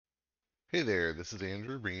Hey there, this is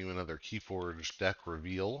Andrew bringing you another Keyforge deck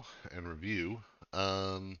reveal and review.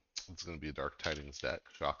 It's going to be a Dark Tidings deck,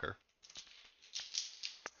 shocker.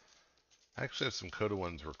 I actually have some Coda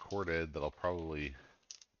ones recorded that I'll probably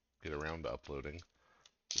get around to uploading,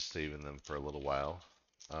 just saving them for a little while,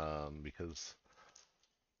 because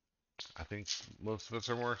I think most of us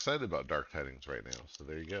are more excited about Dark Tidings right now. So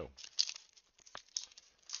there you go.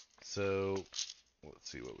 So let's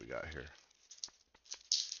see what we got here.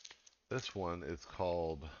 This one is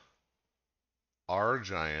called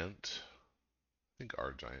Argiant. I think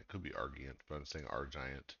Argiant could be Argiant, but I'm saying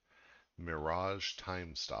Argiant. Mirage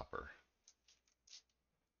Time Stopper.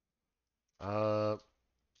 Uh,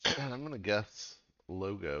 I'm gonna guess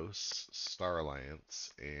Logos, Star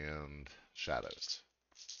Alliance, and Shadows.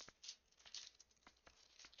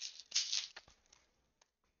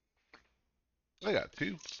 I got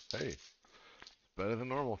two. Hey, better than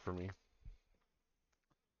normal for me.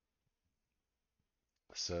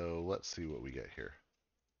 So let's see what we get here.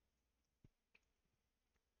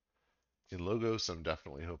 In Logos, I'm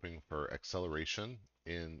definitely hoping for acceleration.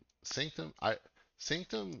 In Sanctum,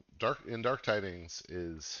 Sanctum Dark Tidings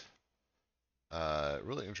is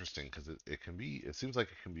really interesting because it can be. It seems like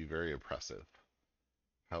it can be very oppressive.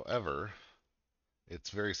 However,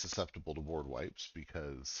 it's very susceptible to board wipes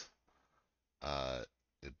because uh,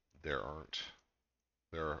 it, there aren't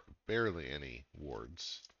there are barely any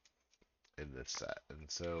wards in this set, and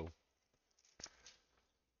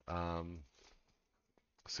um,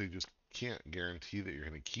 so you just can't guarantee that you're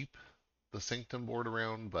going to keep the Sanctum board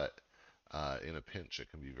around, but in a pinch it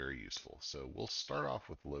can be very useful. So we'll start off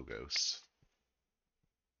with Logos.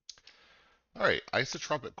 All right,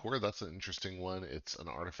 Isotropic Core, that's an interesting one. It's an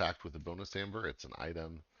artifact with a bonus amber. It's an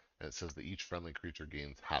item, and it says that each friendly creature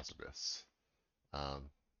gains hazardous. Um,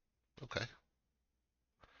 okay.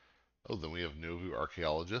 Oh, then we have Novu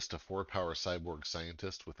Archaeologist, a 4-power cyborg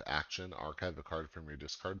scientist with action. Archive a card from your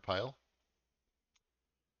discard pile.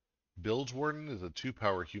 Bilge Warden is a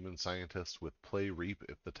 2-power human scientist with play Reap.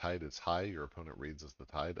 If the tide is high, your opponent raises the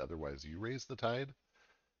tide. Otherwise, you raise the tide.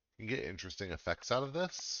 You can get interesting effects out of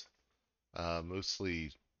this.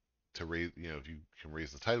 Mostly to raise, if you can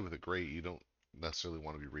raise the tide with it, great. You don't necessarily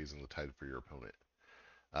want to be raising the tide for your opponent.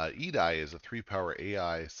 Edai is a 3-power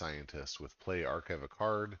AI scientist with play Archive a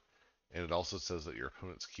card. And it also says that your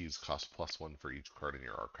opponent's keys cost +1 for each card in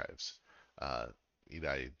your archives. Uh,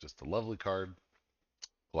 Edai, just a lovely card.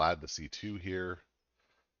 Glad to see two here.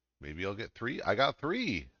 Maybe I'll get three. I got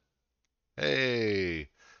three. Hey,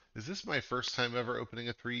 is this my first time ever opening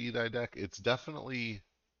a three Edai deck? It's definitely,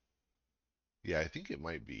 yeah, I think it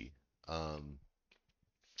might be. Um,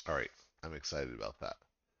 all right, I'm excited about that.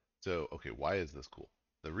 So, okay, why is this cool?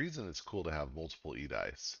 The reason it's cool to have multiple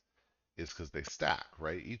Edais is because they stack,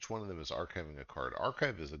 right? Each one of them is archiving a card.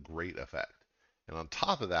 Archive is a great effect. And on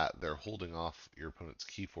top of that, they're holding off your opponent's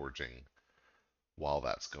key forging while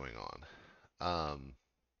that's going on. Um,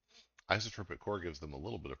 Isotropic Core gives them a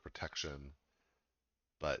little bit of protection,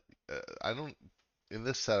 but I don't. In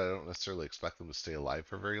this set, I don't necessarily expect them to stay alive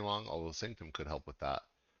for very long. Although Sanctum could help with that,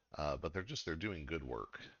 but they're doing good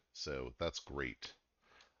work, so that's great.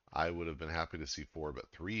 I would have been happy to see four,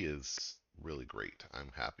 but three is really great.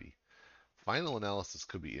 I'm happy. Final analysis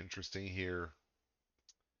could be interesting here.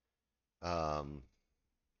 Um,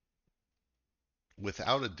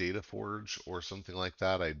 Without a data forge or something like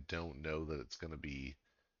that, I don't know that it's going to be,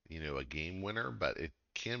 a game winner, but it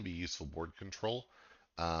can be useful board control.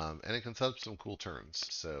 And it can set up some cool turns.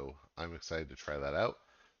 So I'm excited to try that out.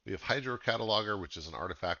 We have Hydro Cataloger, which is an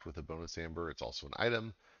artifact with a bonus amber. It's also an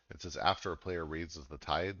item. It says after a player raises the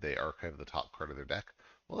tide, they archive the top card of their deck.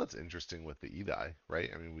 Well, that's interesting with the Edai, right?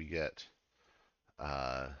 I mean, we get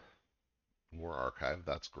uh, more archive.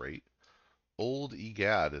 That's great. Old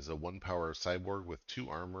Egad is a 1-power cyborg with 2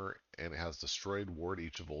 armor, and it has destroyed ward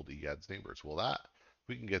each of Old Egad's neighbors. Well, if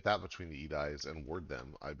we can get that between the Edais and ward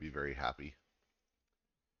them, I'd be very happy.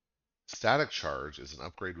 Static Charge is an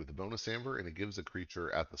upgrade with a bonus amber, and it gives a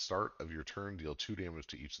creature at the start of your turn deal 2 damage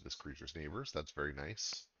to each of this creature's neighbors. That's very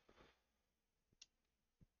nice.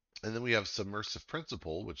 And then we have Submersive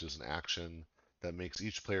Principle, which is an action that makes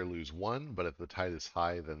each player lose 1, but if the tide is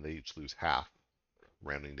high, then they each lose half,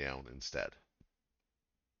 rounding down instead.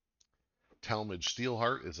 Talmage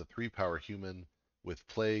Steelheart is a 3-power human with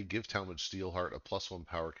play. Give Talmage Steelheart a +1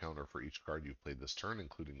 power counter for each card you've played this turn,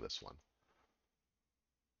 including this one.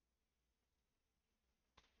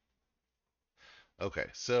 Okay,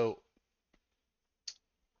 so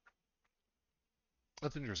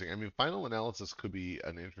that's interesting. I mean, final analysis could be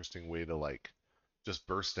an interesting way to just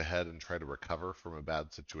burst ahead and try to recover from a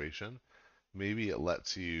bad situation. maybe it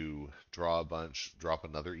lets you draw a bunch, drop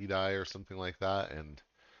another E-die or something like that, and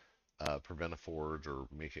prevent a forge or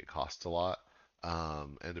make it cost a lot.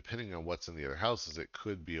 And depending on what's in the other houses, it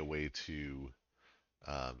could be a way to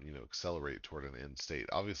accelerate toward an end state.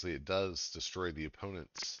 Obviously, it does destroy the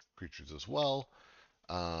opponent's creatures as well,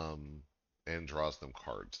 um, and draws them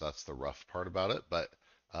cards. That's the rough part about it, but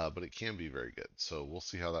it can be very good. So we'll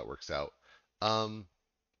see how that works out. Um,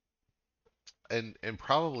 and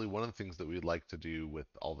probably one of the things that we'd like to do with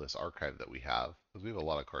all this archive that we have, because we have a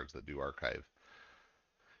lot of cards that do archive,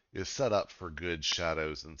 is set up for good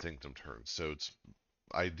shadows and sanctum turns. So it's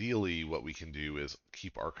ideally what we can do is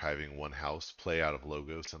keep archiving one house, play out of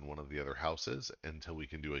Logos and one of the other houses until we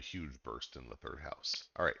can do a huge burst in the third house.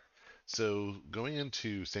 All right. So going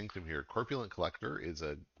into Sanctum here, Corpulent Collector is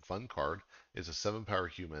a fun card. It's a 7-power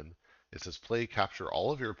human. It says play, capture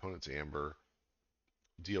all of your opponent's amber,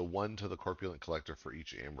 deal 1 to the Corpulent Collector for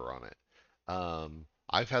each amber on it.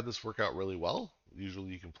 I've had this work out really well.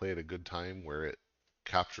 Usually you can play at a good time where it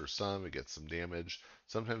captures some, it gets some damage.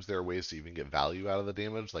 Sometimes there are ways to even get value out of the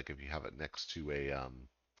damage, like if you have it next to a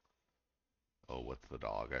oh, what's the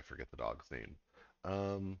dog? I forget the dog's name.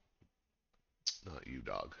 Um, Not you,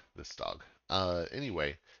 dog. This dog.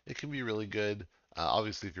 Anyway, it can be really good.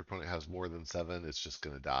 Obviously, if your opponent has more than 7, it's just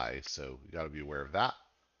going to die, so you got to be aware of that.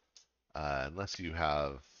 Unless you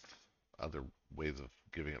have other ways of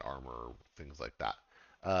giving it armor or things like that.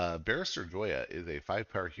 Barrister Joya is a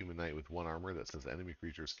 5-power human knight with 1 armor that says enemy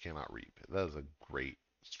creatures cannot reap. That is a great,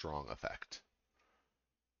 strong effect.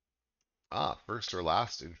 First or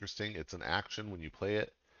last, interesting. It's an action when you play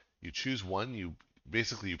it. You choose one. You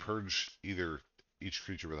purge either each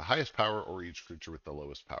creature with the highest power or each creature with the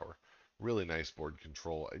lowest power. Really nice board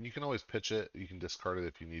control, and you can always pitch it. You can discard it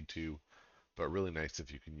if you need to, but really nice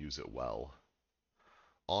if you can use it well.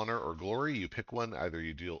 Honor or Glory, you pick one. Either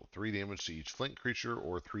you deal 3 damage to each flank creature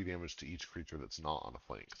or 3 damage to each creature that's not on a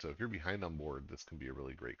flank. So if you're behind on board, this can be a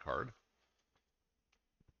really great card.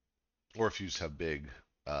 Or if you just have big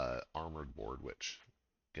armored board, which,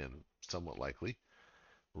 again, somewhat likely.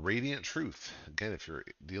 Radiant Truth. Again, if you're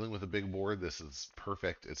dealing with a big board, this is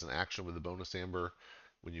perfect. It's an action with a bonus amber.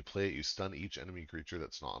 When you play it, you stun each enemy creature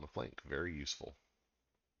that's not on a flank. Very useful.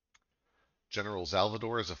 General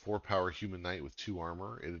Salvador is a 4-power human knight with 2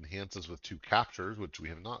 armor. It enhances with 2 captures, which we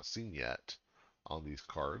have not seen yet on these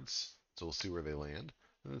cards. So we'll see where they land.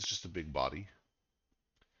 And it's just a big body.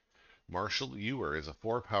 Marshal Ewer is a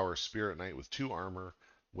 4-power spirit knight with 2 armor.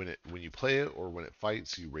 When you play it or when it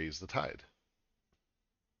fights, you raise the tide.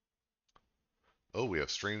 Oh, we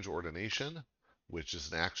have Strange Ordination, which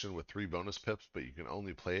is an action with 3 bonus pips, but you can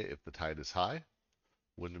only play it if the tide is high.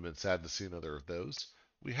 Wouldn't have been sad to see another of those.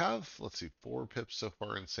 We have, let's see, 4 pips so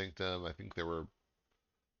far in Sanctum. I think there were,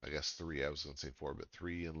 I guess 3. I was going to say 4, but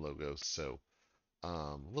 3 in Logos. So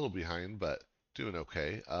a little behind, but doing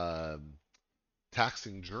okay.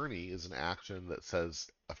 Taxing Journey is an action that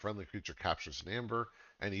says a friendly creature captures an amber,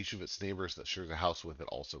 and each of its neighbors that shares a house with it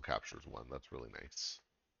also captures 1. That's really nice.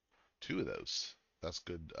 2 of those. That's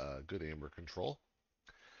good. Good amber control.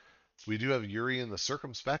 We do have Urian the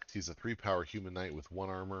Circumspect. He's a 3-power human knight with 1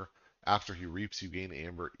 armor. After he reaps, you gain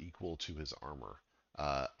amber equal to his armor.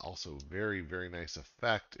 Also, very, very nice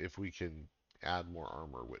effect if we can add more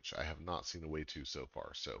armor, which I have not seen a way to so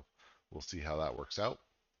far. So we'll see how that works out.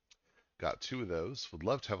 Got 2 of those. Would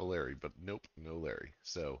love to have a Larry, but nope, no Larry.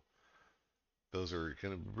 So those are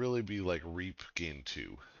going to really be like reap gain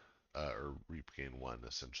 2, or reap gain 1,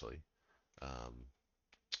 essentially. Um,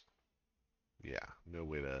 Yeah, no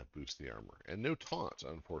way to boost the armor. And no taunt,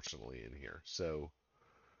 unfortunately, in here. So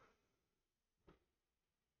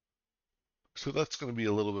that's going to be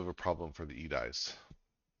a little bit of a problem for the E-dies.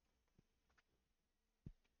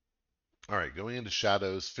 Alright, going into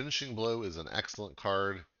Shadows. Finishing Blow is an excellent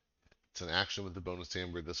card. It's an action with the bonus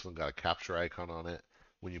amber. This one got a capture icon on it.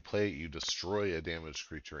 When you play it, you destroy a damaged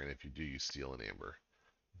creature, and if you do, you steal an amber.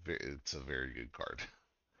 It's a very good card.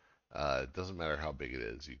 It doesn't matter how big it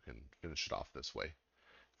is, you can finish it off this way.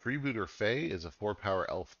 Freebooter Fae is a 4-power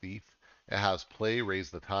elf thief. It has play,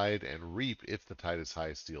 raise the tide, and reap if the tide is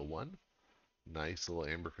high, steal 1. Nice little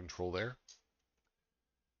amber control there.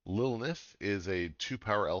 Lilnith is a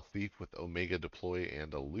 2-power elf thief with Omega deploy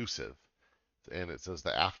and elusive. And it says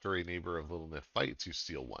that after a neighbor of Lilnith fights, you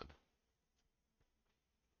steal 1.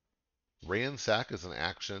 Ransack is an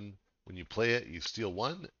action. When you play it, you steal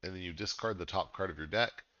 1, and then you discard the top card of your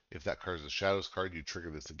deck. If that card is a Shadows card, you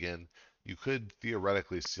trigger this again. You could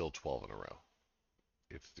theoretically steal 12 in a row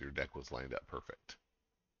if your deck was lined up perfect.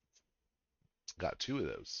 Got 2 of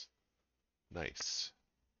those. Nice.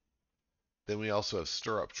 Then we also have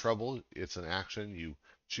Stir Up Trouble. It's an action. You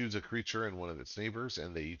Choose a creature and one of its neighbors,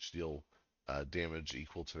 and they each deal damage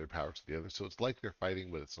equal to their power to the other. So it's like they're fighting,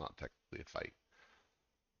 but it's not technically a fight.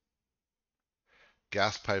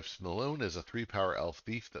 Gaspipes Malone is a 3-power elf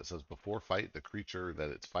thief that says before fight, the creature that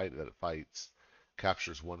it fights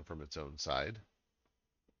captures 1 from its own side.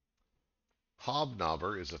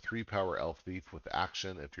 Hobnobber is a 3-power elf thief with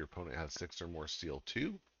action if your opponent has 6 or more steel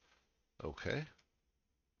 2. Okay.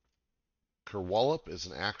 Kerwallop is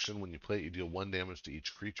an action. When you play it, you deal 1 damage to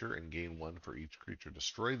each creature and gain 1 for each creature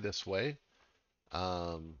destroyed this way.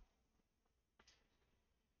 I'm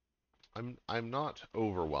not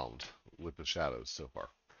overwhelmed with the shadows so far,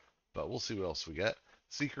 but we'll see what else we get.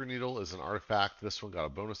 Seeker Needle is an artifact. This one got a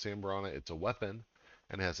bonus amber on it. It's a weapon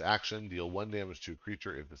and has action. Deal 1 damage to a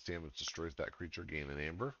creature. If this damage destroys that creature, gain an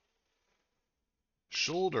amber.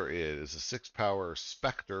 Shoulder Id is a 6-power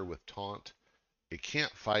specter with taunt. It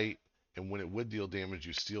can't fight, and when it would deal damage,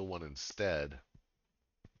 you steal 1 instead.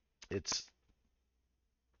 It's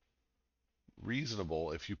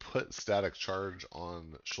reasonable if you put static charge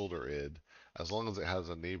on Shoulder Id. As long as it has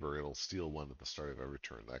a neighbor, it'll steal 1 at the start of every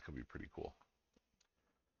turn. That could be pretty cool.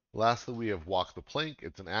 Lastly, we have Walk the Plank.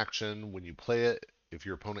 It's an action. When you play it, if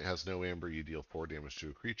your opponent has no amber, you deal 4 damage to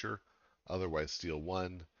a creature. Otherwise, steal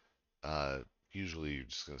 1. Usually, you're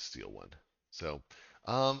just going to steal 1. So,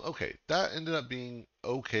 okay, that ended up being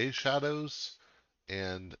okay Shadows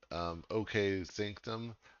and okay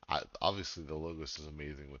Sanctum. Obviously, the Logos is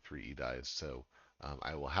amazing with 3 E-dies, so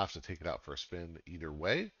I will have to take it out for a spin either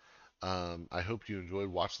way. I hope you enjoyed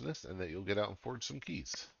watching this and that you'll get out and forge some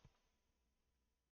keys.